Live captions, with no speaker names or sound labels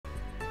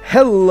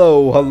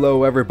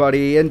Hello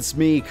everybody, it's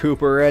me,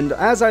 Cooper, and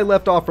as I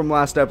left off from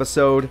last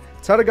episode,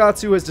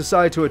 Tadagatsu has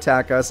decided to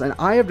attack us, and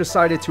I have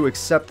decided to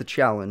accept the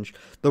challenge.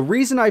 The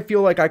reason I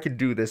feel like I could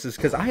do this is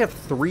because I have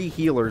 3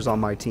 healers on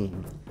my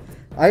team.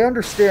 I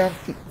understand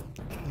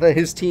that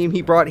his team,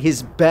 he brought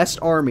his best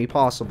army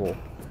possible.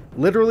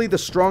 Literally the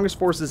strongest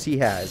forces he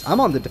has. I'm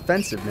on the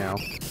defensive now.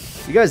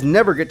 You guys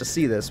never get to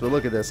see this, but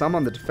look at this, I'm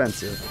on the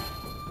defensive.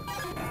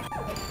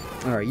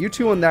 Alright, you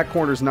two in that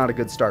corner is not a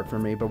good start for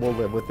me, but we'll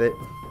live with it.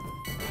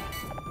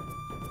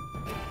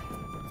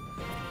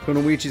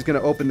 Kunoichi's going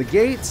to open the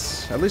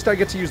gates. At least I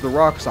get to use the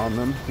rocks on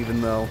them, even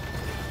though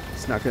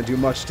it's not going to do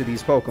much to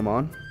these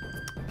Pokemon.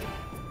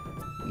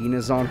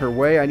 Ina's on her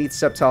way. I need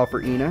Sceptile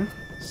for Ina.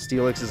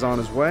 Steelix is on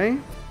his way.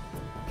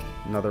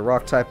 Another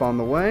rock type on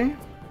the way.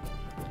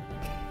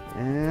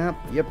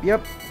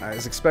 Yep. I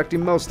was expecting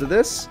most of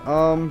this.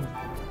 I'm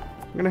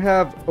going to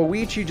have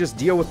Oichi just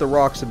deal with the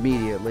rocks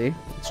immediately.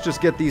 Let's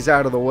just get these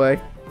out of the way.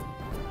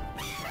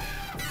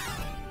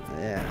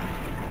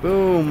 Yeah.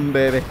 Boom,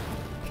 baby.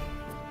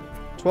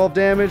 12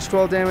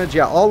 damage.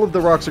 Yeah, all of the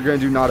rocks are going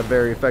to do not a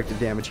very effective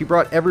damage. He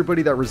brought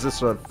everybody that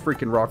resists a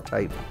freaking rock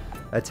type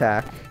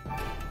attack.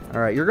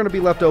 Alright, you're going to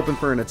be left open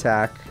for an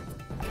attack.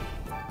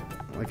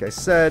 Like I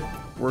said,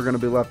 we're going to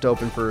be left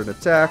open for an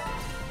attack.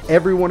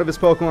 Every one of his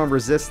Pokemon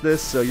resists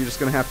this, so you're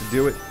just going to have to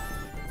do it.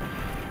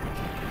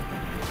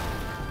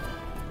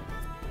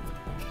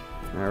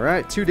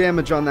 Alright, 2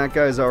 damage on that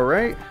guy's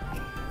alright.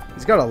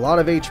 He's got a lot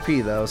of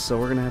HP though, so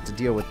we're going to have to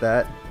deal with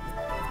that.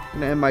 I'm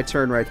going to end my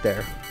turn right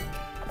there.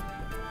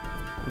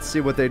 Let's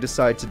see what they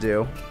decide to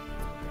do.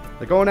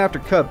 They're going after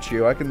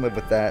Cubchoo. I can live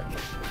with that.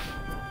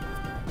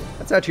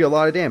 That's actually a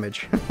lot of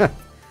damage.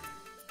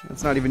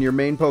 That's not even your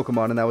main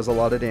Pokemon, and that was a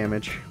lot of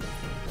damage.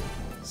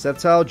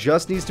 Sceptile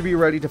just needs to be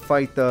ready to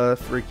fight the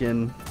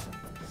freaking...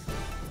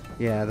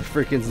 Yeah, the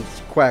freaking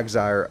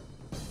Quagsire.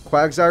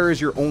 Quagsire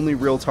is your only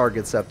real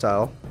target,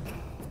 Sceptile.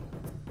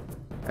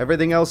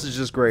 Everything else is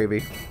just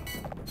gravy.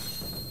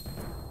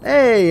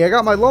 Hey, I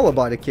got my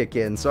Lullaby to kick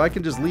in, so I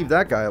can just leave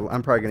that guy.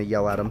 I'm probably going to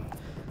yell at him.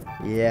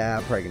 Yeah,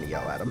 I'm probably going to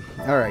yell at him.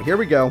 Alright, here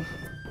we go.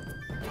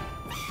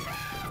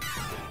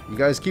 You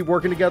guys keep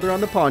working together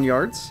on the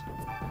Pawnyards.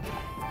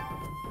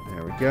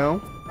 There we go.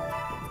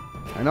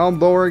 I know I'm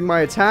lowering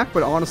my attack,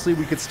 but honestly,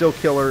 we could still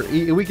kill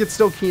her. We could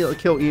still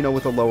kill Ino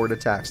with a lowered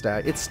attack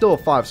stat. It's still a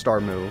 5-star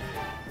move.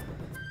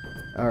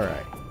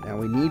 Alright, now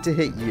we need to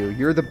hit you.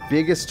 You're the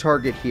biggest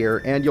target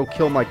here, and you'll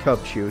kill my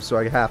Cubchoo, so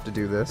I have to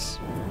do this.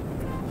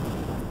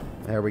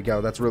 There we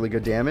go. That's really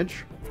good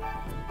damage.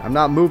 I'm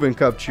not moving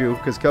Cubchoo,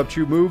 because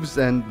Cubchoo moves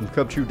and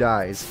Cubchoo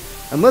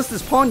dies. Unless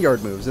this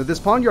Pawnyard moves. If this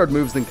Pawnyard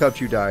moves, then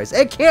Cubchoo dies.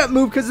 It can't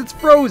move because it's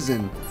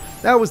frozen!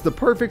 That was the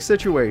perfect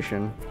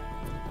situation.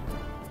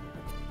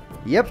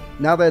 Yep,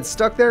 now that it's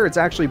stuck there, it's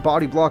actually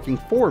body blocking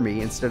for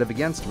me instead of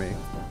against me.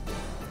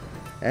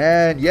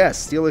 And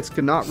yes, Steelix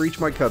could not reach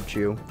my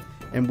Cubchoo,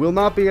 and will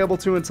not be able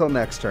to until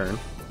next turn.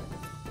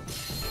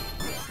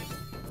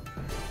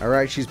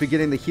 Alright, she's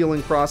beginning the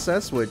healing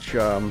process, which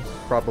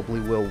probably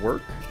will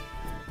work.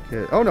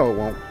 Oh no, it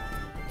won't.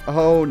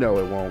 Oh no,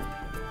 it won't.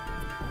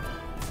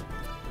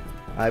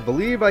 I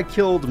believe I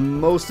killed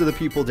most of the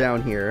people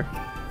down here.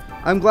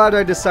 I'm glad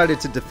I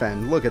decided to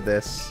defend. Look at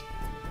this.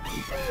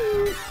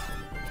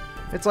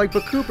 It's like,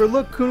 but Cooper,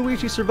 look,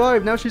 Kunoichi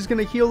survived. Now she's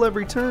going to heal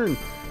every turn.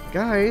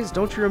 Guys,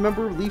 don't you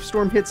remember Leaf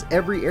Storm hits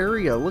every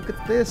area? Look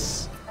at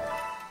this.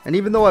 And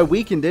even though I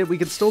weakened it, we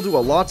could still do a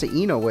lot to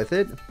Ino with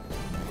it.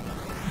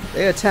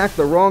 They attacked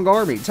the wrong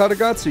army.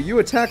 Tadagatsu, you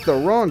attacked the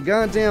wrong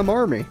goddamn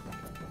army.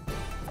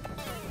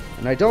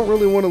 And I don't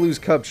really want to lose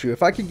Cubchoo.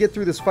 If I could get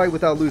through this fight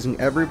without losing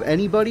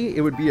anybody,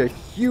 it would be a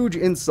huge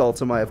insult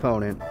to my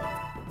opponent.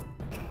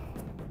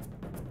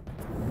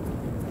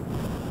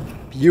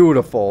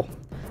 Beautiful.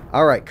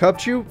 Alright,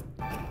 Cubchoo,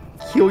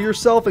 heal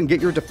yourself and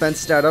get your defense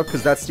stat up,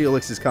 because that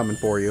Steelix is coming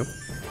for you.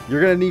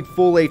 You're going to need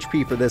full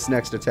HP for this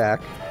next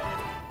attack.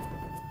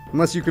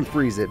 Unless you can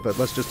freeze it, but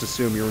let's just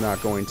assume you're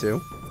not going to.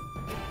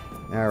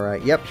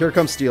 Alright, yep, here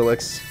comes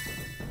Steelix.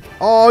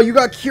 Oh, you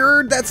got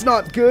cured? That's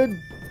not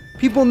good.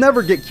 People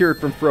never get cured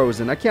from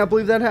frozen. I can't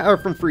believe that or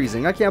from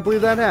freezing. I can't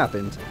believe that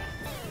happened.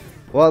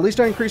 Well, at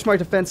least I increased my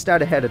defense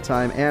stat ahead of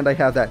time, and I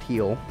have that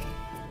heal.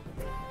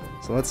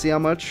 So let's see how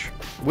much.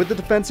 With the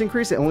defense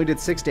increase, it only did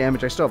 6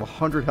 damage. I still have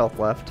 100 health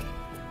left.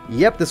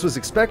 Yep, this was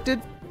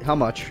expected. How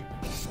much?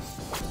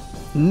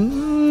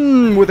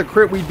 With a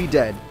crit, we'd be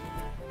dead.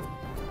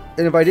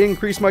 And if I didn't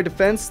increase my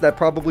defense, that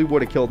probably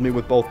would have killed me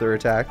with both their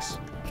attacks.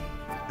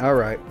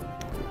 Alright.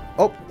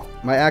 Oh,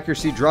 my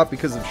accuracy dropped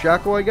because of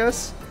Shackle, I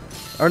guess?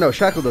 Or no,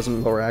 Shackle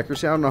doesn't lower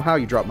accuracy. I don't know how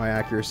you drop my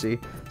accuracy.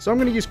 So I'm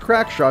going to use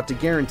Crack Shot to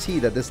guarantee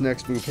that this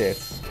next move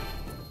hits.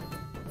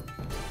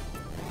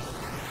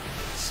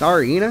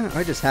 Sorry, Ina.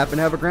 I just happen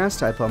to have a Grass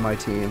type on my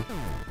team.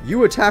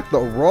 You attacked the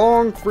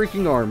wrong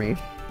freaking army.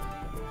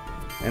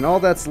 And all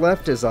that's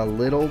left is a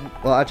little...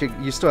 Well, actually,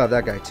 you still have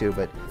that guy too,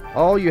 but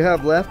all you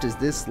have left is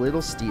this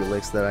little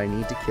Steelix that I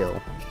need to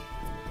kill.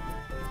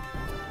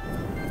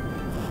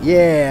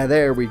 Yeah,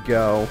 there we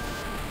go.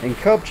 And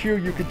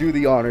Cubchew, you could do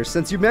the honors.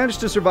 Since you managed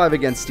to survive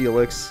against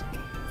Steelix,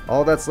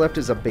 all that's left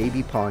is a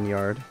baby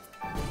Pawniard.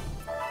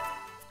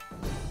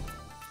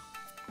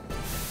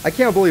 I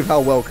can't believe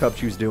how well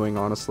Cubchew's doing,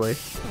 honestly.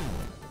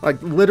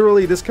 Like,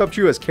 literally, this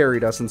Cubchew has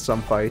carried us in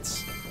some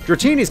fights.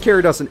 Dratini's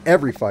carried us in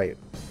every fight.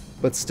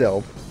 But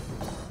still.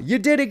 You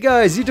did it,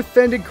 guys! You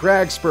defended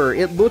Cragspur.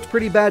 It looked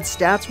pretty bad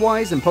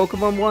stats-wise and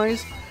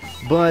Pokemon-wise.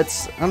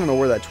 But, I don't know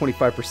where that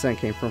 25%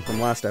 came from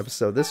last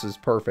episode. This is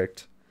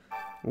perfect.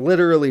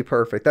 Literally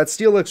perfect. That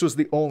Steelix was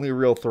the only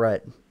real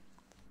threat.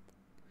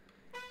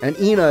 And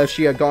Ina, if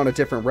she had gone a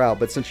different route,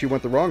 but since she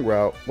went the wrong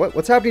route...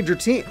 What's happening to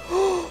Dratini?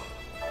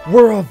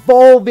 We're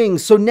evolving!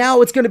 So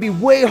now it's going to be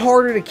way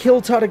harder to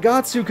kill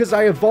Tadagotsu because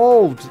I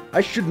evolved.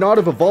 I should not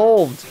have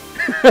evolved.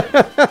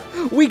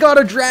 We got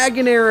a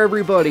Dragonair,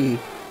 everybody!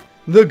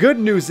 The good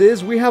news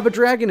is we have a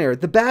Dragonair.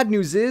 The bad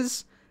news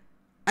is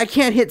I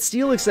can't hit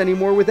Steelix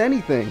anymore with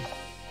anything.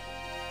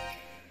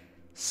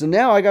 So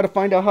now I gotta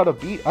find out how to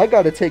beat... I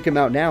gotta take him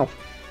out now.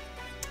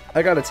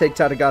 I gotta take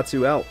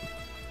Tadagotsu out.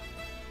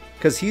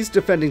 Because he's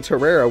defending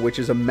Terrera, which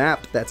is a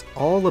map that's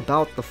all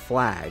about the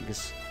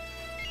flags.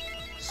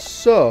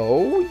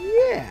 So,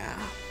 yeah.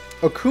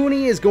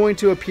 Okuni is going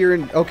to appear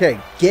in... Okay,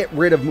 get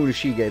rid of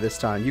Munashige this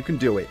time. You can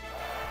do it.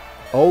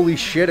 Holy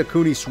shit,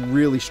 Okuni's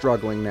really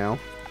struggling now.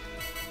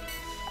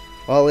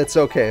 Well, it's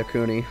okay,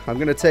 Okuni. I'm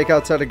going to take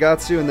out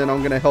Tadagotsu, and then I'm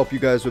going to help you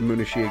guys with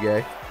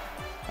Munashige.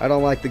 I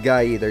don't like the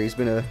guy either. He's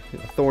been a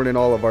thorn in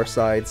all of our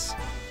sides.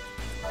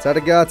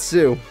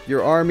 Tadagotsu,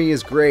 your army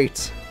is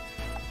great,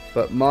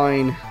 but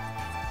mine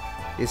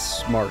is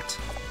smart.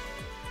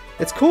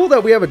 It's cool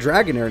that we have a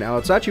Dragonair now.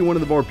 It's actually one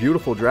of the more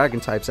beautiful dragon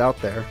types out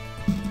there.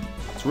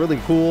 It's really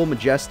cool,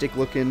 majestic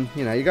looking.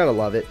 You know, you gotta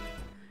love it.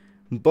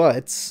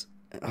 But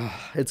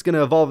it's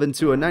gonna evolve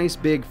into a nice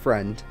big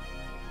friend.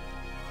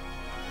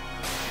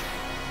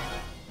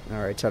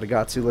 Alright,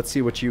 Tadagotsu, let's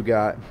see what you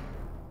got.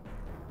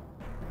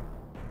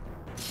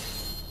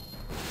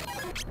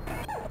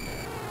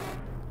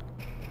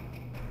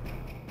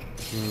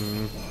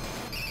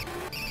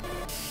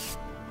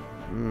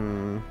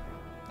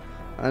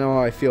 I don't know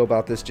how I feel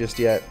about this just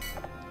yet.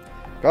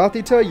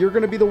 Gothita, you're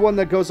going to be the one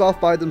that goes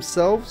off by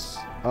themselves.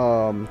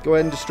 Go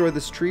ahead and destroy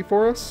this tree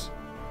for us.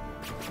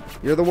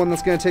 You're the one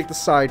that's going to take the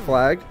side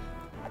flag.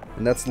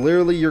 And that's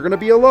literally, you're going to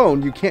be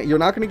alone. You're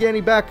not going to get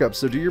any backup,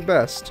 so do your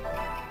best.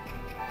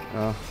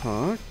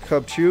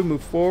 Cubchew,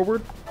 move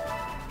forward.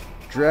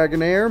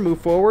 Dragonair,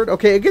 move forward.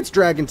 Okay, it gets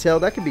Dragon Tail.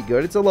 That could be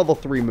good. It's a level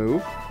 3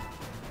 move.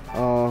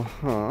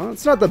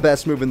 It's not the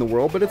best move in the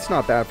world, but it's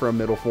not bad for a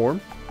middle form.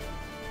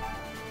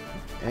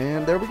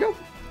 And there we go.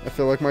 I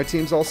feel like my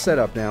team's all set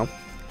up now.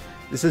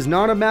 This is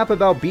not a map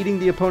about beating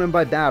the opponent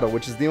by battle,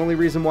 which is the only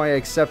reason why I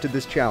accepted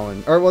this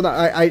challenge. Or, well, no,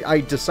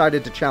 I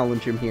decided to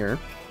challenge him here.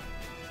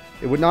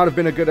 It would not have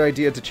been a good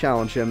idea to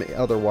challenge him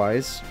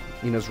otherwise.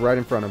 Ina's right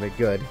in front of it.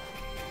 Good.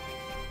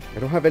 I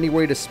don't have any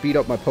way to speed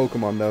up my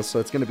Pokemon, though, so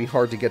it's going to be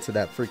hard to get to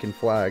that freaking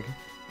flag.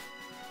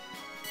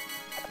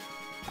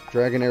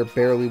 Dragonair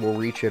barely will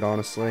reach it,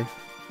 honestly.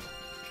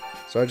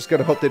 So I just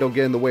gotta hope they don't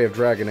get in the way of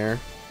Dragonair.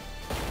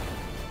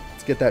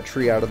 Let's get that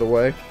tree out of the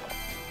way.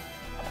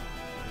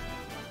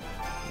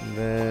 And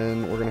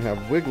then we're going to have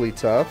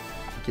Wigglytuff.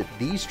 Get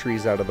these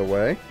trees out of the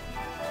way.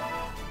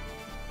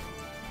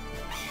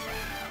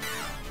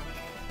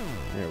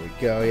 There we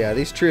go. Yeah,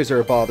 these trees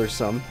are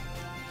bothersome.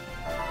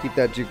 Keep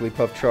that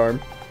Jigglypuff charm.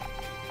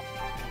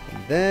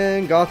 And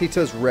then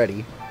Gothita's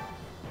ready.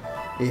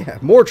 Yeah,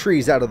 more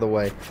trees out of the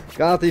way.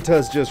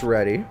 Gothita's just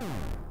ready.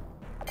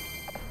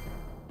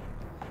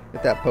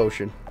 Get that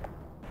potion.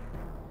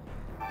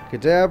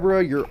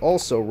 Kadabra, you're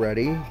also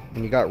ready.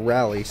 And you got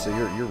Rally, so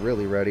you're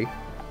really ready.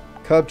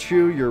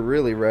 Cubchew, you're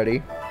really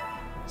ready.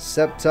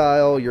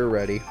 Sceptile, you're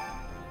ready.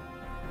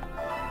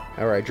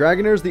 Alright,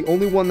 Dragonair's the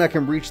only one that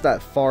can reach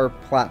that far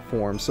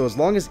platform. So as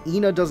long as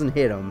Ina doesn't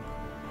hit him.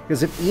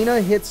 Because if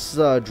Ina hits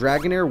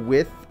Dragonair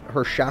with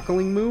her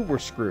shackling move, we're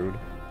screwed.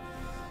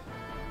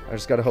 I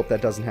just gotta hope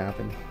that doesn't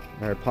happen.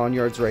 Alright,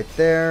 Pawniard's right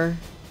there.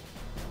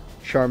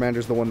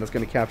 Charmander's the one that's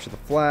gonna capture the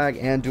flag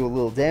and do a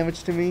little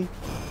damage to me.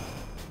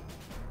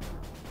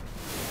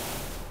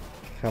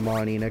 Come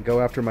on, Ina.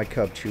 Go after my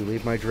Cubchew.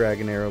 Leave my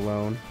Dragonair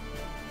alone.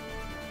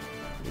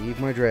 Leave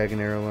my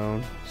Dragonair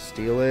alone.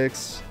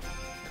 Steelix.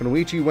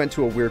 Konoichi went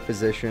to a weird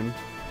position.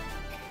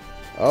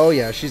 Oh,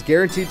 yeah. She's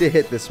guaranteed to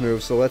hit this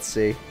move, so let's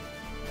see.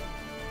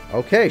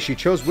 Okay, she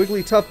chose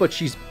Wigglytuff, but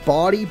she's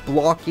body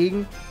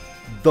blocking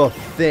the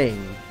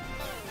thing.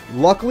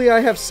 Luckily,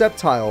 I have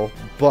Sceptile,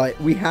 but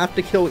we have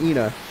to kill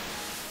Ina.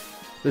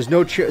 There's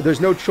no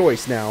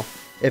choice now.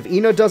 If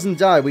Ina doesn't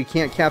die, we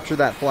can't capture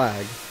that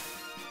flag.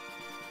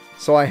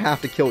 So I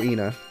have to kill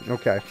Ina.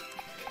 Okay.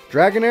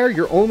 Dragonair,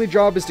 your only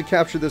job is to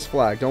capture this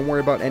flag. Don't worry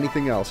about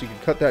anything else. You can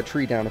cut that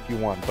tree down if you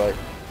want, but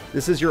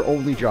this is your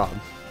only job.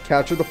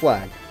 Capture the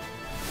flag.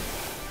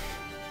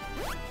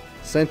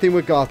 Same thing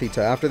with Gothita.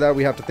 After that,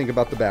 we have to think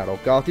about the battle.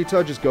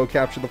 Gothita, just go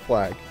capture the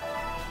flag.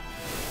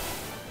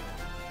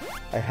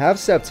 I have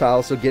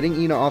Sceptile, so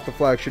getting Ina off the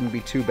flag shouldn't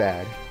be too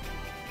bad.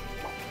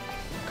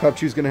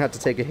 Cubchoo's going to have to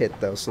take a hit,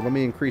 though, so let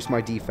me increase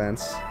my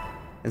defense.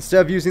 Instead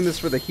of using this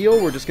for the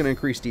heal, we're just going to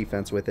increase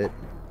defense with it.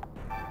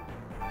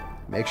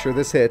 Make sure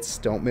this hits.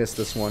 Don't miss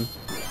this one.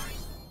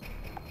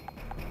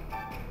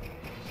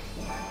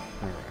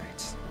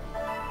 Alright.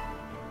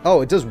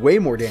 Oh, it does way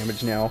more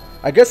damage now.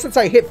 I guess since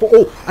I hit...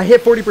 I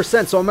hit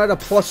 40%, so I'm at a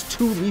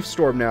 +2 Leaf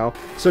Storm now.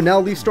 So now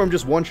Leaf Storm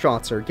just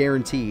one-shots her,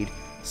 guaranteed.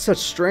 Such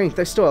strength.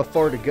 I still have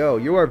far to go.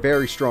 You are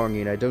very strong,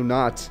 Ina. Do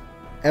not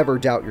ever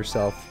doubt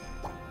yourself.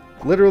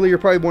 Literally, you're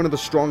probably one of the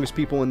strongest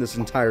people in this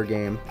entire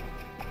game.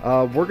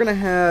 We're going to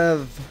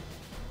have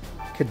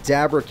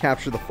Kadabra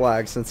capture the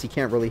flag since he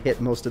can't really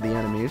hit most of the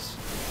enemies.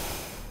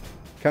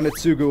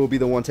 Kanetsugu will be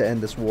the one to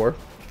end this war.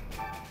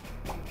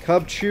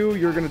 Cubchoo,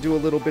 you're going to do a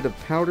little bit of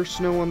powder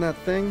snow on that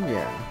thing.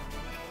 Yeah.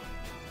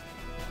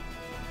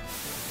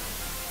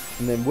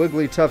 And then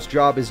Wigglytuff's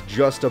job is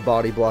just to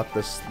body block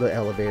the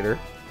elevator.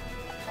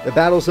 The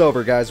battle's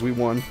over, guys. We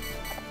won.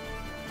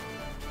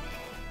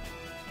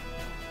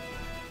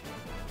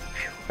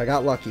 I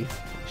got lucky.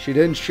 She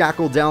didn't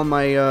shackle down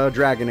my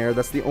Dragonair.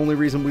 That's the only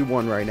reason we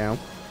won right now.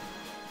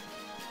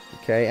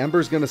 Okay,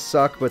 Ember's gonna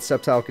suck, but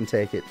Sceptile can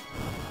take it.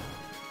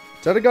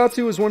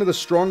 Tadagatsu is one of the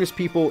strongest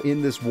people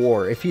in this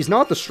war, if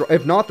not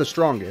the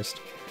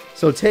strongest.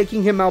 So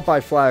taking him out by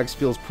flags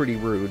feels pretty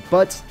rude,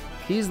 but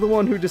he's the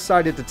one who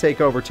decided to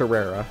take over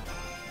Terrera.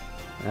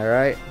 All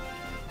right,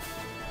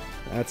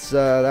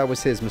 that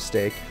was his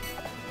mistake.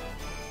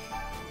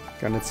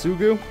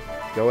 Kanetsugu,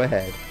 go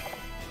ahead.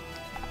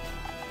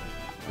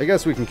 I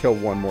guess we can kill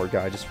one more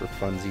guy just for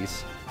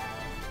funsies.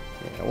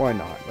 Yeah, why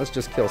not? Let's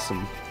just kill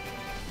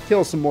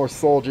some more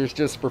soldiers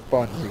just for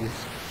funsies.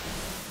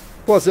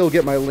 Plus, it'll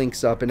get my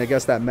links up, and I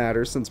guess that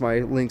matters since my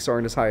links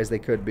aren't as high as they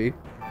could be.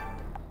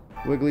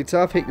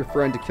 Wigglytuff, hit your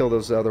friend to kill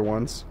those other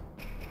ones.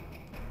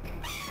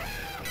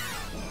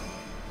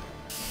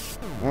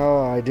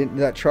 Oh, I didn't.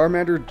 That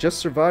Charmander just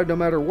survived no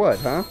matter what,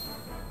 huh?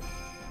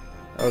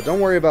 Oh,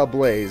 don't worry about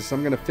Blaze.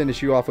 I'm gonna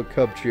finish you off with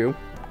Cubchoo.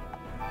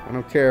 I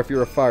don't care if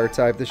you're a fire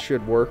type, this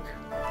should work.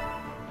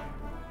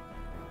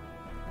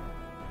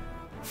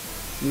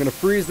 I'm gonna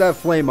freeze that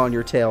flame on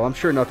your tail. I'm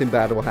sure nothing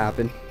bad will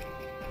happen.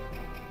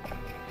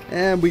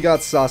 And we got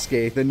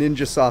Sasuke, the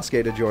ninja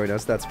Sasuke, to join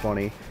us. That's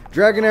funny.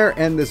 Dragonair,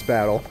 end this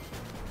battle.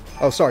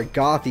 Oh, sorry,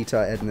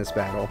 Gothita, end this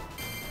battle.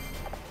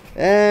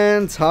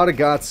 And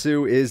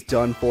Tadagatsu is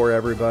done for,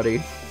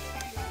 everybody.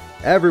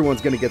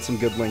 Everyone's gonna get some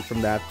good link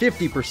from that.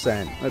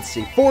 50%. Let's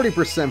see,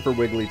 40% for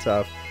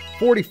Wigglytuff.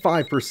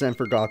 45%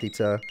 for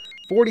Gothita,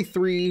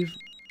 43,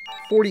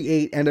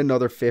 48, and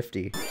another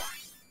 50.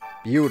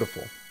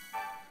 Beautiful.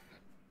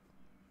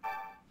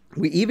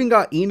 We even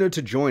got Ina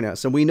to join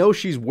us, and we know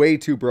she's way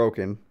too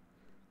broken.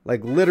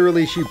 Like,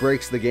 literally, she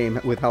breaks the game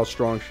with how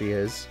strong she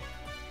is.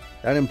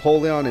 That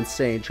Empoleon,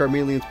 insane.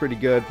 Charmeleon's pretty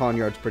good.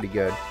 Ponyard's pretty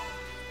good.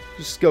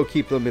 Just go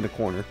keep them in a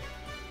corner.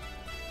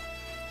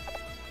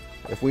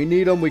 If we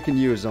need them, we can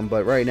use them,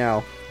 but right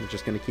now, we're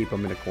just going to keep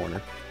them in a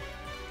corner.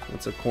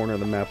 That's a corner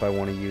of the map I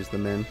want to use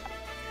them in.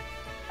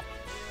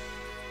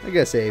 I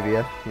guess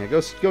Avia. Yeah,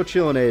 go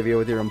chill in Avia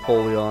with your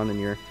Empoleon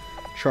and your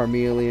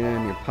Charmeleon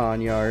and your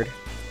Ponyard.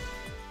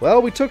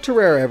 Well, we took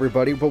Terrera,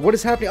 everybody, but what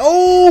is happening?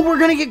 Oh, we're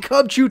going to get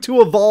Cubchoo to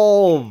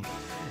evolve!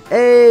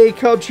 Hey,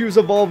 Cubchoo's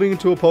evolving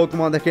into a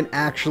Pokemon that can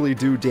actually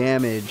do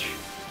damage.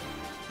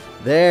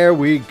 There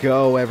we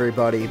go,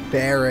 everybody.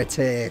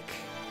 Baratic.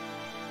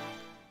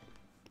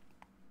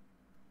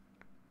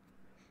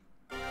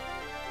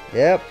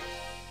 Yep.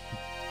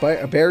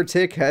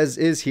 Baratic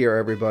is here,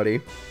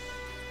 everybody.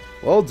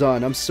 Well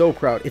done. I'm so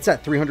proud. It's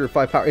at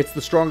 305 power. It's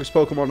the strongest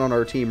Pokemon on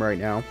our team right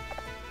now.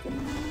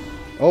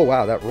 Oh,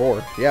 wow, that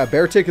roar. Yeah,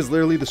 Baratic is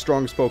literally the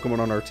strongest Pokemon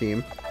on our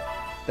team.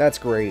 That's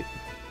great.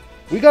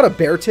 We got a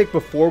Baratic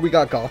before we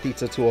got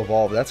Gothita to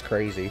evolve. That's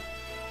crazy.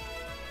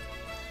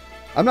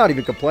 I'm not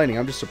even complaining.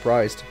 I'm just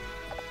surprised.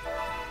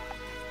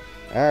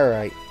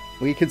 Alright.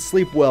 We can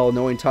sleep well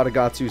knowing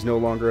Tadagatsu is no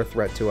longer a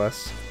threat to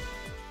us.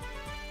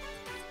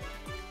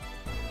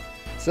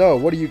 So,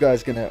 what are you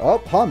guys gonna... Oh,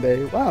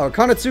 Hanbei. Wow,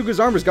 Kanetsugu's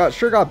armors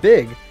sure got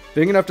big.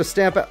 Big enough to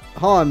stamp at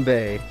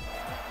Hanbei.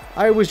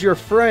 I was your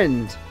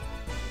friend.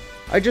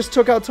 I just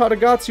took out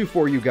Tadagatsu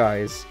for you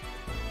guys.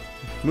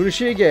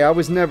 Munashige, I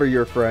was never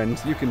your friend.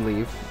 You can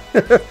leave.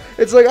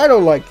 It's like, I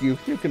don't like you.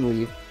 You can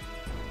leave.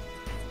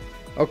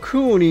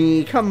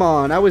 Okuni, come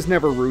on. I was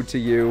never rude to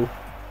you.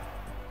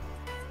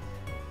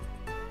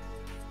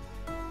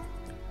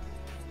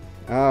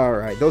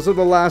 Alright, those are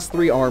the last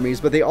three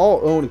armies, but they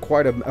all own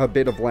quite a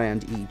bit of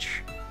land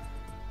each.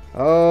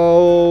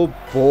 Oh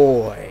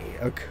boy.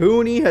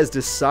 Okuni has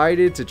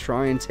decided to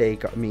try and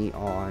take me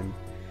on.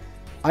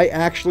 I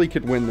actually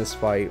could win this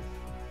fight.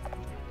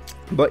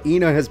 But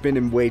Ina has been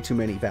in way too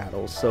many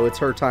battles, so it's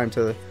her time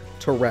to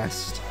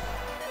rest.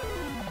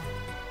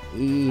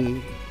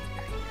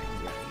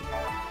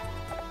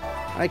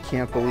 I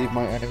can't believe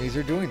my enemies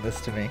are doing this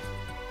to me.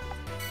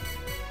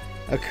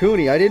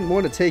 Okuni, I didn't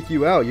want to take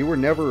you out. You were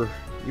never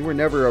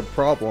a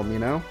problem, you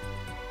know?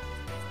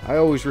 I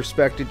always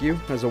respected you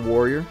as a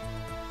warrior.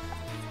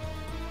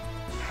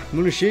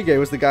 Munashige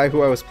was the guy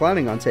who I was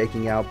planning on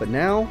taking out, but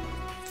now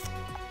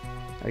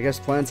I guess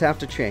plans have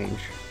to change.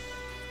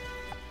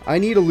 I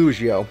need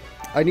Illugio.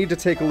 I need to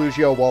take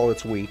Illugio while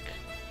it's weak.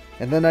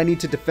 And then I need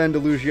to defend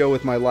Illugio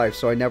with my life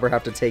so I never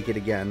have to take it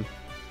again.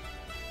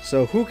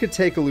 So who could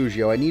take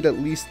Illugio? I need at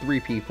least 3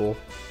 people.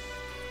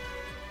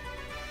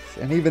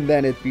 And even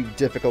then it'd be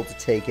difficult to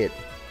take it.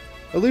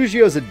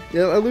 Illugio is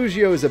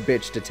a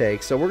bitch to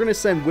take. So we're going to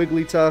send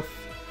Wigglytuff,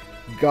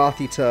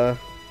 Gothita,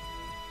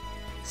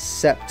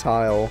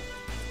 Sceptile.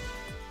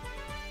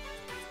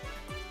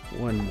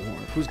 One more.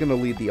 Who's going to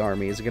lead the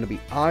army? Is it going to be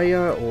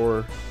Aya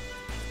or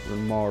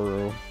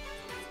Rimaru?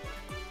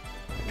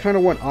 I kind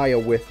of want Aya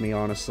with me,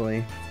 honestly.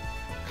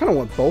 I kind of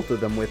want both of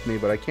them with me,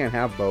 but I can't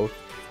have both.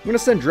 I'm going to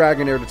send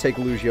Dragonair to take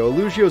Illugio.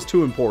 Illugio is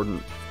too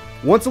important.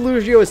 Once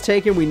Illugio is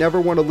taken, we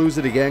never want to lose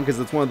it again because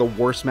it's one of the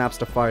worst maps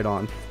to fight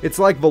on. It's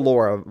like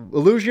Valora.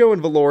 Illugio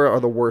and Valora are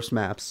the worst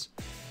maps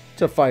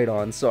to fight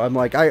on. So I'm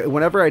like,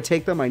 whenever I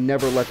take them, I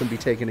never let them be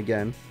taken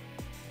again.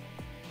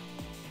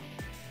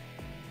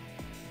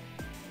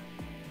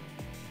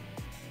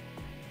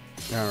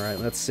 Alright,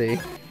 let's see.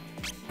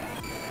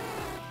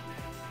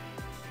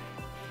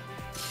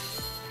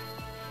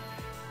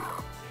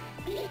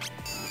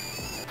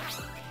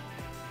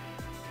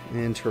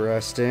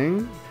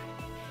 Interesting.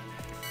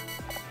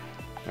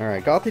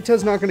 Alright,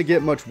 Gothita's not going to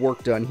get much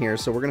work done here,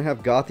 so we're going to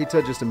have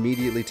Gothita just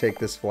immediately take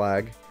this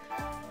flag.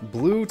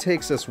 Blue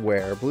takes us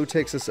where? Blue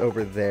takes us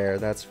over there,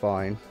 that's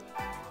fine.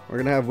 We're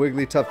going to have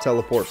Wigglytuff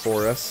teleport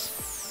for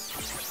us.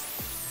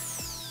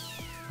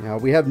 Now,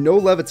 we have no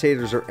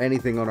levitators or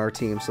anything on our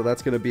team, so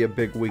that's going to be a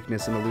big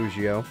weakness in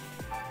Illugio.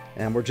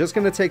 And we're just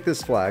going to take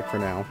this flag for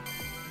now.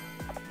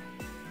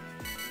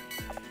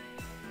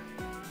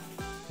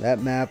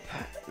 That map,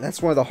 that's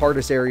one of the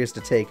hardest areas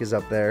to take is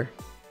up there.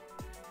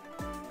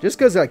 Just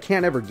because I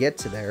can't ever get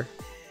to there.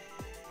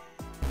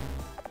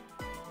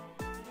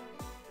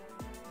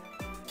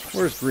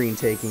 Where's Green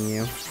taking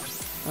you?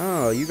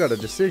 Oh, you got a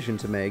decision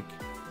to make.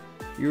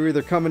 You're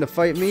either coming to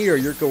fight me or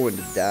you're going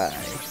to die.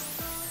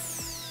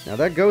 Now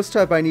that ghost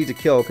type I need to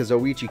kill because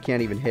Oichi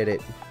can't even hit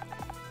it.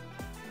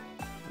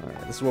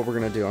 Alright, this is what we're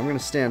going to do. I'm going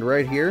to stand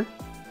right here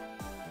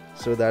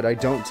so that I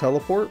don't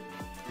teleport.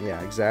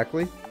 Yeah,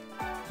 exactly.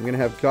 I'm going to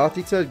have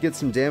Gothita get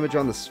some damage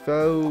on the...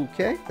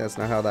 Okay, that's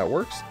not how that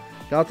works.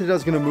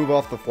 Gothita's going to move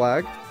off the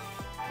flag.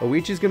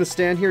 Oichi's going to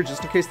stand here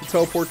just in case the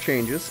teleport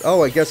changes.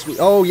 Oh, I guess we...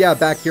 Oh, yeah,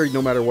 back here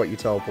no matter what you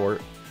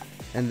teleport.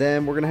 And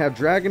then we're going to have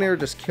Dragonair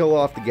just kill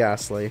off the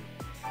Ghastly.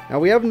 Now,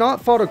 we have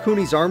not fought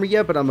Okuni's army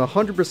yet, but I'm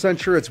 100%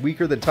 sure it's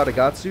weaker than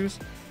Tadagatsu's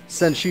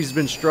since she's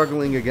been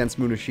struggling against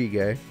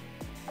Munoshige.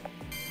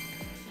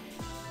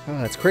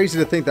 Oh, it's crazy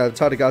to think that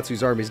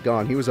Tadagatsu's army's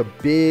gone. He was a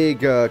big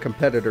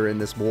competitor in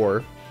this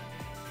war.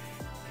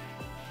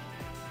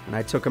 And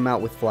I took him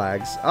out with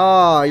flags.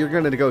 Ah, you're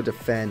going to go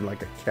defend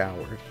like a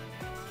coward.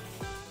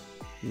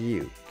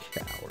 You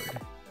coward.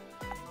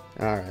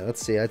 Alright, let's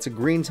see. It's a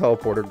green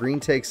teleporter. Green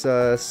takes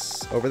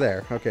us over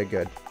there. Okay,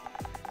 good.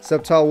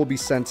 Sceptile will be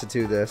sent to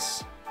do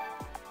this.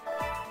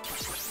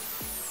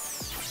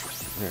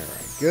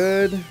 Alright,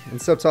 good. And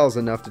Sceptile's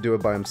enough to do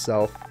it by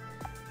himself.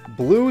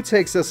 Blue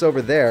takes us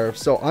over there,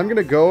 so I'm going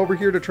to go over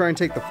here to try and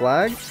take the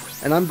flag.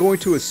 And I'm going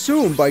to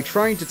assume by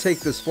trying to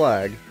take this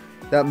flag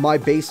that my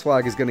base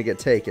flag is going to get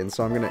taken.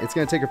 So it's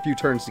going to take a few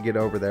turns to get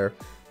over there.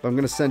 But I'm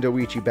going to send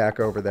Oichi back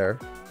over there.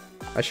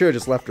 I should have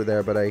just left her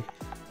there, but I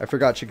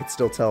forgot she could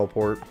still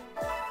teleport.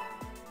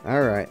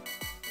 Alright.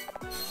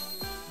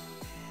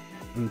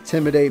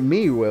 Intimidate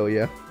me, will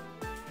ya?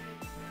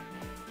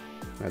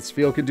 That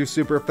Spheal can do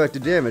super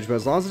effective damage, but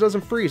as long as it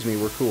doesn't freeze me,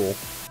 we're cool.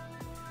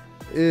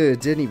 Ew,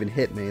 it didn't even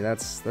hit me.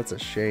 That's a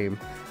shame.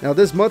 Now,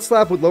 this Mud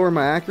Slap would lower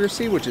my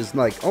accuracy, which is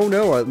like, oh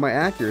no, my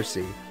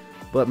accuracy.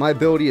 But my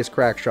ability is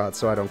Crack Shot,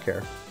 so I don't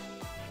care.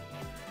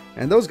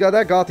 And that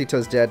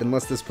Gothita's dead,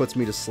 unless this puts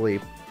me to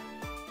sleep.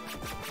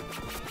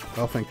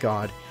 Oh, thank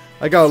God.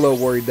 I got a little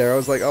worried there. I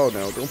was like, oh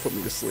no, don't put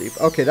me to sleep.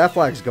 Okay, that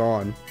flag's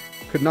gone.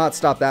 Could not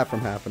stop that from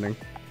happening.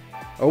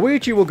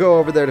 Oichi will go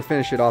over there to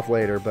finish it off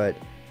later, but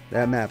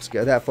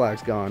that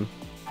flag's gone.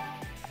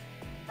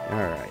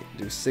 Alright,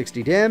 do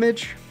 60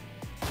 damage.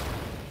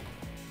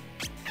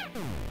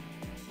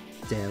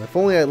 Damn, if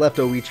only I left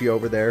Oichi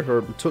over there,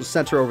 or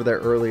sent her over there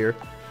earlier,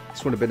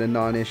 this would have been a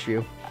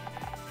non-issue.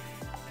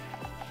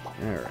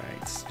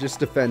 Alright, just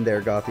defend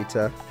there,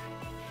 Gothita.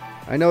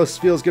 I know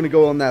Spheal's going to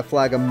go on that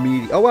flag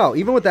immediately. Oh wow,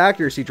 even with the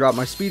accuracy drop,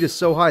 my speed is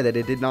so high that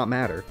it did not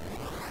matter.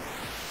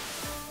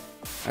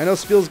 I know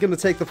Spheal's going to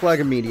take the flag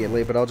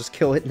immediately, but I'll just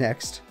kill it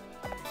next.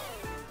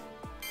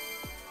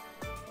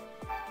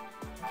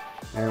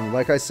 And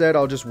like I said,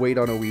 I'll just wait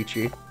on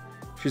Oichi.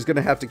 She's going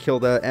to have to kill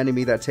the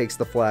enemy that takes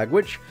the flag,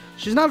 which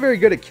she's not very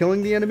good at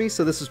killing the enemy,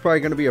 so this is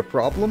probably going to be a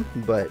problem,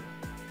 but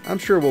I'm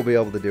sure we'll be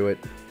able to do it.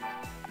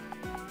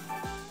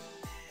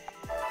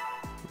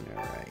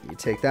 Alright, you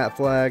take that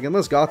flag,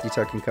 unless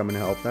Gothita can come and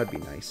help, that'd be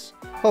nice.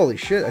 Holy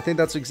shit, I think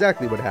that's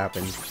exactly what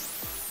happened.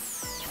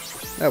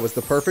 That was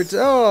the perfect...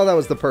 Oh, that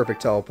was the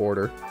perfect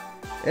teleporter.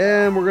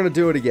 And we're going to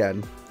do it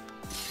again.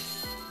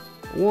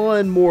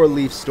 One more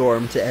Leaf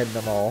Storm to end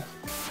them all.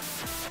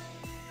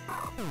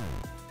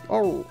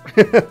 Oh.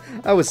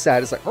 I was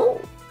sad. It's like,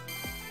 oh.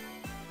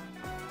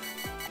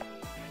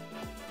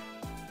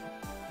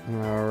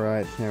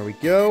 Alright, there we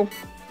go.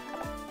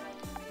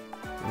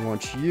 I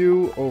want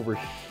you over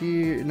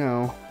here.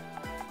 No.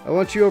 I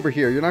want you over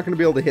here. You're not going to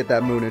be able to hit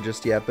that Muna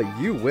just yet, but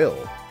you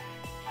will.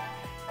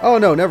 Oh,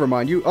 no, never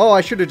mind. You. Oh,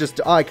 I should have just...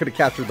 I could have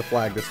captured the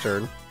flag this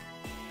turn.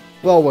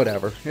 Well,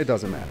 whatever. It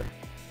doesn't matter.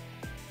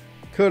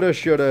 Coulda,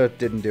 shoulda,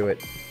 didn't do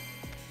it.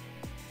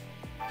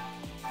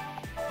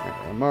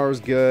 Right, Amaru's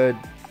good.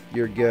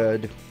 You're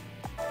good.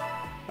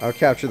 I'll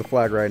capture the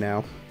flag right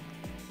now.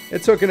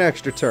 It took an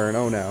extra turn.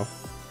 Oh, no.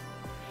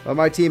 But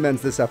my team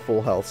ends this at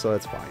full health, so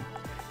that's fine.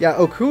 Yeah,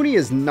 Okuni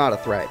is not a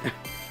threat.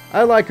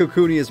 I like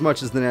Okuni as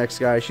much as the next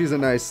guy. She's a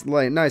nice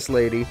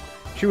lady.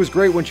 She was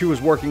great when she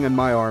was working in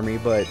my army,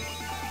 but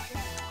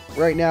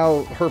right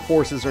now her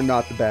forces are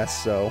not the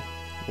best, so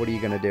what are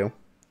you going to do?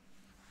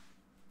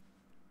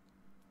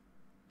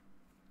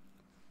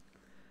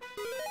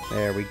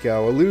 There we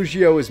go.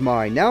 Illusio is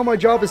mine. Now my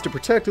job is to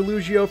protect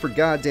Illusio for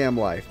goddamn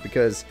life,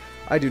 because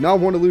I do not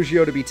want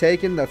Illusio to be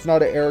taken. That's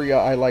not an area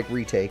I like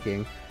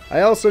retaking.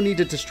 I also need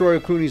to destroy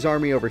Okuni's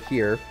army over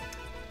here,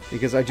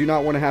 because I do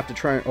not want to have to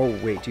try and... Oh,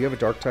 wait. Do you have a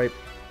dark type?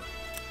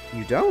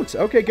 You don't?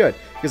 Okay, good.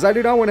 Because I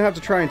do not want to have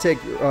to try and take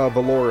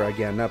Valora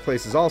again. That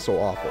place is also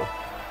awful.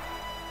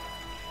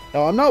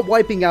 Now, I'm not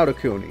wiping out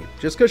Okuni.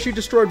 Just because she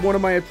destroyed one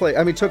of my...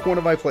 took one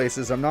of my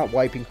places, I'm not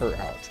wiping her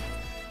out.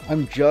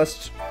 I'm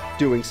just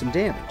doing some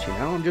damage, you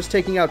know? I'm just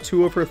taking out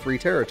 2 of her 3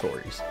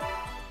 territories.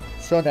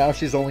 So now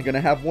she's only going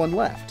to have 1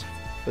 left.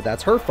 But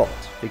that's her fault,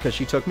 because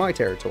she took my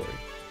territory.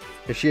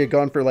 If she had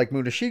gone for, like,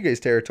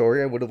 Munashige's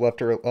territory, I would have left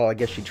her... Oh, I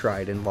guess she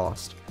tried and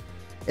lost.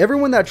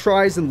 Everyone that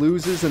tries and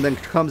loses and then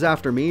comes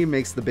after me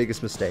makes the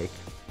biggest mistake.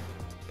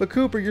 But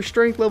Cooper, your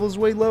strength level is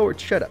way lower.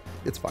 Shut up.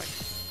 It's fine.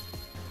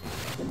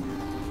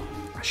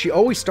 She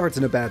always starts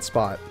in a bad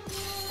spot.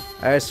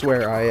 I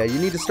swear, you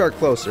need to start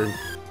closer.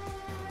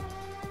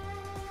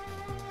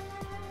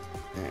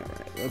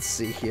 Alright, let's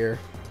see here.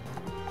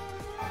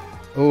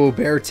 Oh,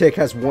 Beartick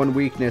has 1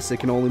 weakness. It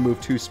can only move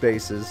 2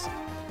 spaces.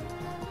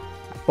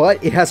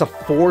 But it has a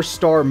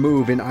 4-star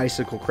move in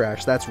Icicle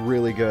Crash. That's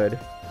really good.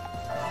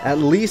 At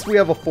least we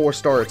have a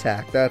 4-star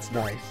attack. That's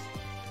nice.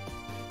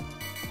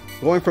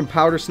 Going from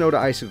Powder Snow to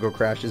Icicle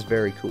Crash is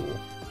very cool.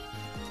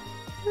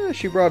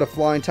 She brought a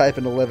flying type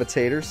and a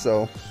levitator,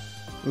 so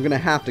I'm going to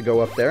have to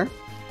go up there.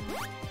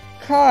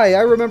 Kai,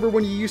 I remember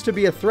when you used to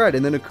be a threat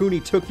and then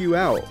Okuni took you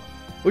out.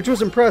 Which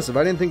was impressive.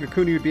 I didn't think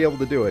Okuni would be able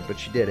to do it, but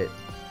she did it.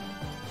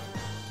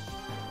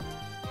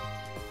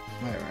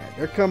 Alright,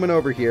 they're coming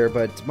over here,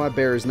 but my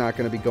bear is not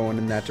going to be going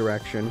in that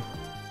direction.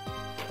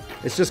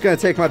 It's just going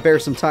to take my bear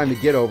some time to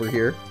get over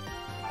here.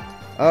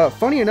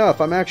 Funny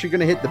enough, I'm actually going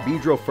to hit the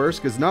Beedrill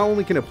first, because not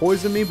only can it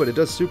poison me, but it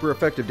does super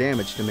effective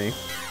damage to me.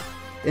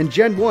 In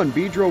Gen 1,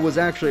 Beedrill was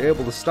actually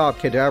able to stop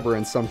Kadabra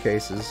in some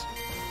cases.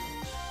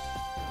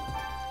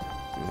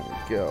 There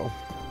we go.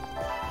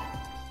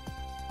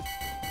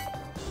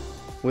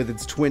 With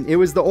its twin... It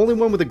was the only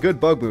one with a good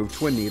bug move,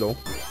 Twin Needle.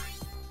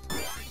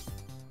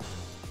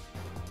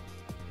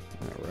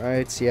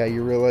 Alright, so yeah,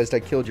 you realized I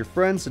killed your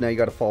friend, so now you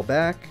gotta fall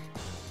back.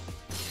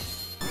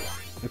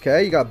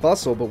 Okay, you got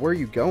Bustle, but where are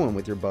you going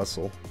with your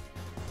Bustle?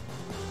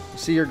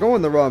 See, you're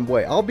going the wrong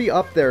way. I'll be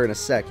up there in a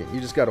second. You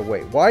just gotta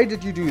wait. Why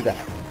did you do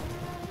that?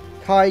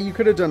 Kai, you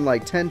could have done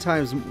like 10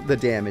 times the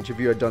damage if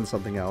you had done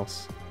something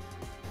else.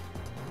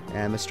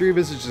 And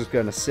Misdreavus is just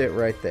gonna sit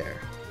right there.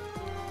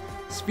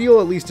 Spheal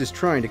at least is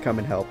trying to come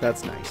and help.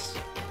 That's nice.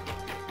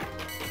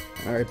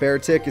 Alright,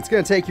 Beartick, it's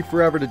gonna take you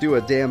forever to do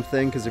a damn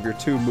thing because of your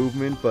 2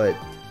 movement, but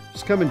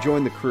just come and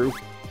join the crew.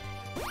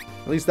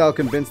 At least that'll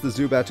convince the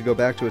Zubat to go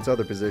back to its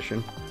other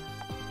position.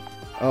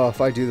 Oh,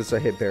 if I do this, I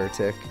hit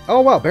Beartick.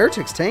 Oh, wow,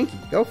 Beartick's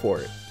tanky. Go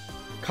for it.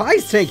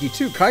 Kai's tanky,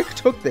 too. Kai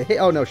took the hit.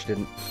 Oh, no, she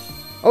didn't.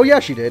 Oh, yeah,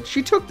 she did.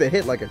 She took the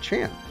hit like a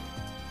champ.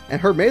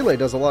 And her melee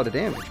does a lot of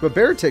damage. But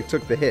Beartick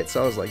took the hit,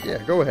 so I was like, yeah,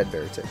 go ahead,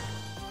 Beartick.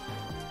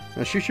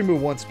 Now, she should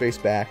move 1 space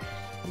back.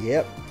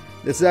 Yep.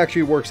 This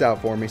actually works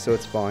out for me, so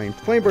it's fine.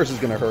 Flame Burst is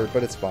going to hurt,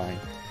 but it's fine.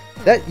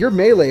 Your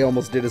melee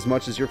almost did as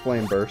much as your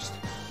Flame Burst.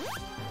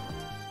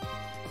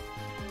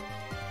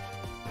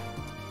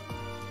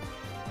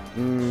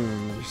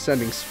 You're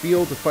sending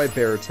Spheal to fight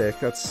Beartick.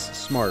 That's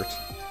smart.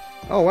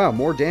 Oh, wow,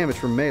 more damage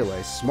from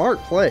melee. Smart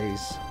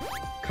plays.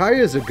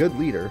 Kaya is a good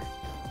leader.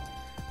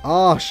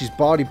 Ah, she's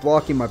body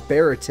blocking my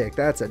Beartick.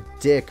 That's a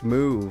dick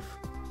move.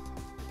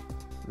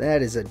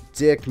 That is a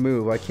dick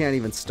move. I can't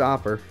even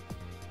stop her.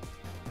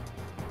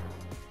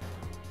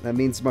 That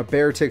means my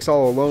Beartick's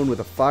all alone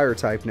with a fire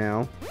type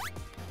now.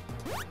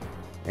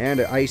 And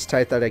an ice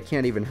type that I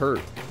can't even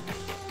hurt.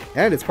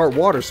 And it's part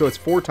water, so it's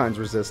 4 times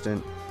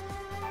resistant.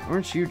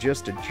 Aren't you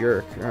just a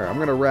jerk? Alright, I'm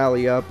gonna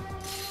rally up.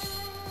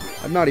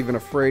 I'm not even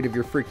afraid of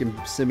your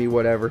freaking Simi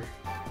whatever.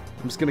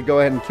 I'm just gonna go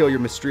ahead and kill your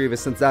Misdreavus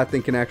since that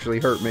thing can actually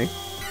hurt me.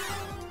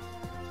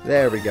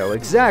 There we go.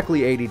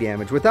 Exactly 80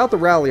 damage. Without the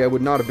rally, I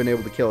would not have been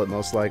able to kill it,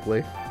 most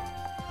likely.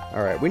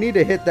 Alright, we need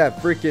to hit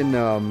that freaking,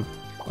 Well,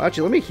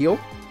 actually, let me heal.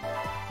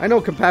 I know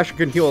Compassion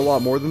can heal a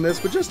lot more than this,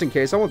 but just in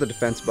case, I want the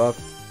defense buff.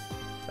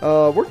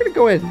 We're going to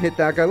go ahead and hit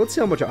that guy. Let's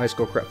see how much Ice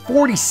Skull Crash.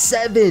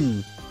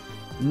 47!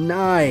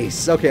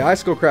 Nice. Okay, Ice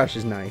Skull Crash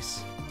is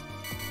nice.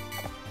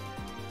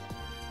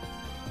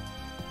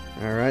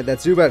 Alright, that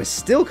Zubat is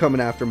still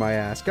coming after my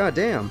ass. God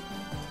damn.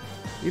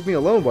 Leave me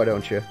alone, why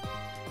don't you?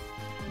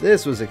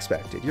 This was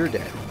expected. You're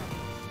dead.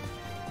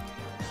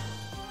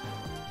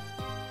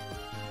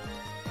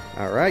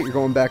 Alright, you're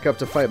going back up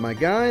to fight my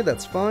guy.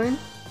 That's fine.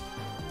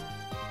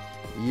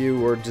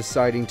 You are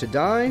deciding to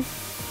die.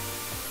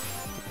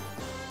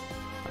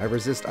 I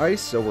resist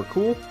ice, so we're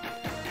cool.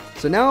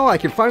 So now I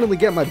can finally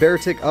get my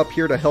Beartic up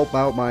here to help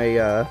out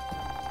my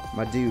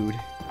my dude.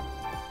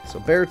 So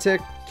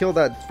Beartic, kill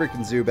that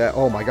freaking Zubat.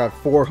 Oh my god,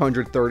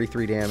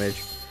 433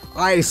 damage.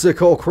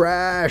 Icicle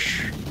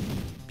Crash!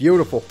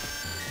 Beautiful.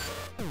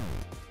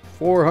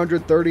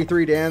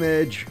 433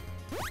 damage.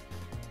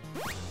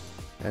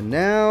 And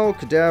now,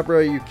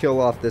 Kadabra, you kill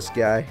off this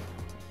guy.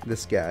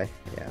 This guy.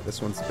 Yeah,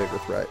 this one's a bigger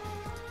threat.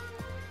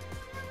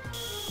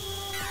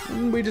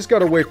 And we just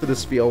gotta wait for the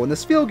Spheal. When the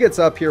Spheal gets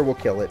up here, we'll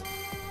kill it.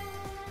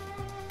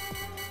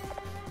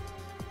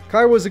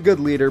 Kai was a good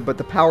leader, but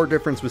the power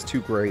difference was too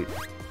great.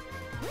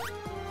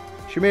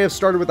 She may have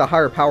started with a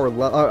higher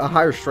a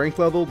higher strength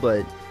level,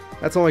 but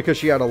that's only because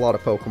she had a lot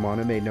of Pokemon.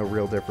 It made no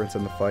real difference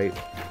in the fight.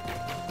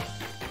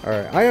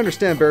 Alright, I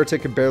understand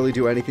Beartic can barely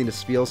do anything to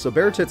Spheal, so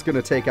Beartic's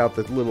gonna take out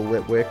the little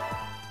Litwick.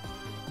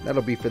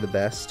 That'll be for the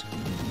best.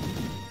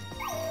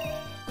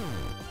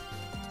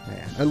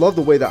 Man, I love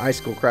the way the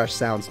Icicle Crash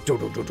sounds.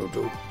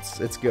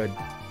 It's good.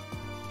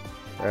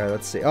 Alright,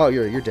 let's see. Oh,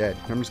 you're dead.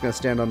 I'm just gonna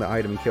stand on the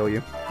item and kill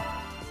you.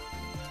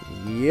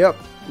 Yep.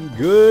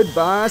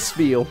 Goodbye,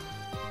 Spheal.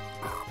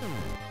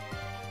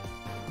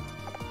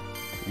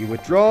 You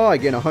withdraw, I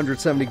gain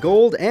 170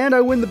 gold, and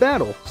I win the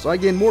battle. So I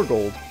gain more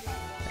gold.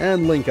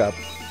 And link up.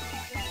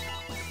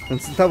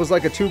 And since that was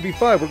like a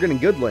 2v5, we're getting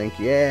good link.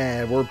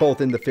 Yeah, we're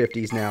both in the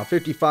 50s now.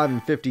 55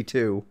 and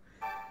 52.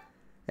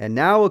 And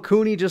now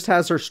Akuni just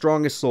has her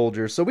strongest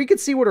soldiers. So we can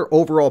see what her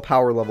overall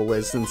power level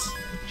is, since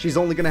she's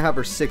only going to have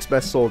her 6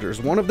 best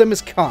soldiers. One of them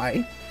is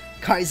Kai.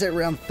 Kai's at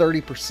around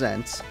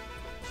 30%,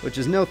 which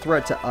is no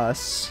threat to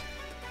us.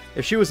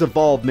 If she was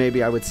evolved,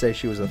 maybe I would say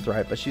she was a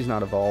threat, but she's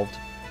not evolved.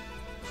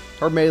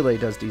 Her melee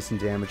does decent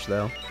damage,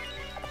 though.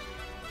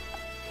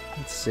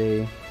 Let's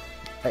see.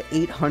 At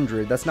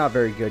 800, that's not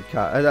very good.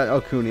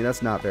 Akuni,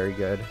 that's not very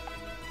good.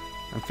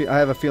 I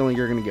have a feeling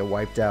you're going to get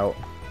wiped out.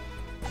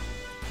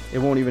 It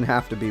won't even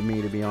have to be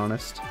me, to be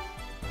honest.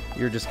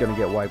 You're just going to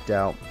get wiped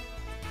out.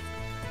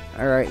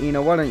 Alright,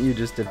 why don't you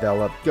just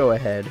develop? Go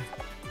ahead.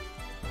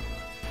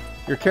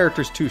 Your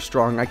character's too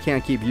strong. I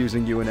can't keep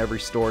using you in every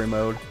story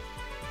mode.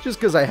 Just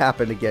because I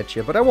happen to get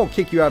you. But I won't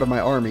kick you out of my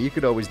army. You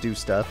could always do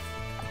stuff.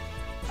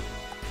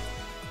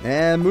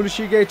 And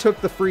Munashige took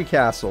the free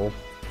castle.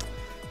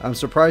 I'm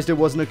surprised it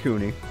wasn't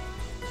Akuni.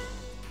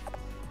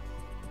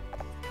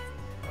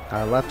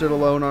 I left it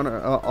alone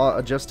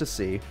on just to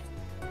see.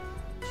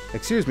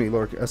 Excuse me,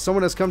 Lord.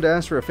 Someone has come to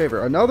ask for a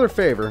favor. Another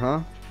favor,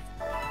 huh?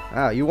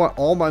 Ah, you want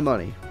all my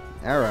money.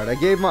 Alright,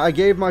 I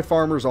gave my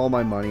farmers all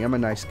my money. I'm a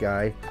nice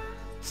guy.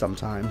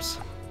 Sometimes.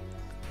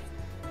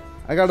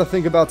 I gotta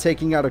think about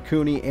taking out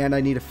Akuni, and I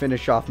need to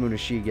finish off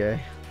Munashige.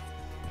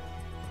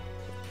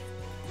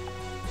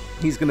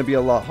 He's gonna be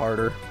a lot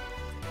harder.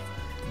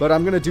 But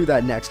I'm going to do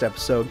that next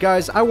episode.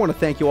 Guys, I want to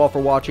thank you all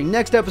for watching.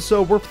 Next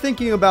episode, we're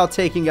thinking about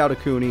taking out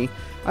Akuni.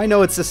 I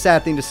know it's a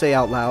sad thing to say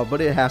out loud, but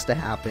it has to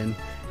happen.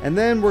 And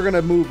then we're going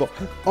to move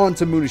on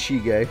to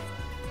Munashige.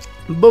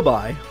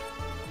 Bye-bye.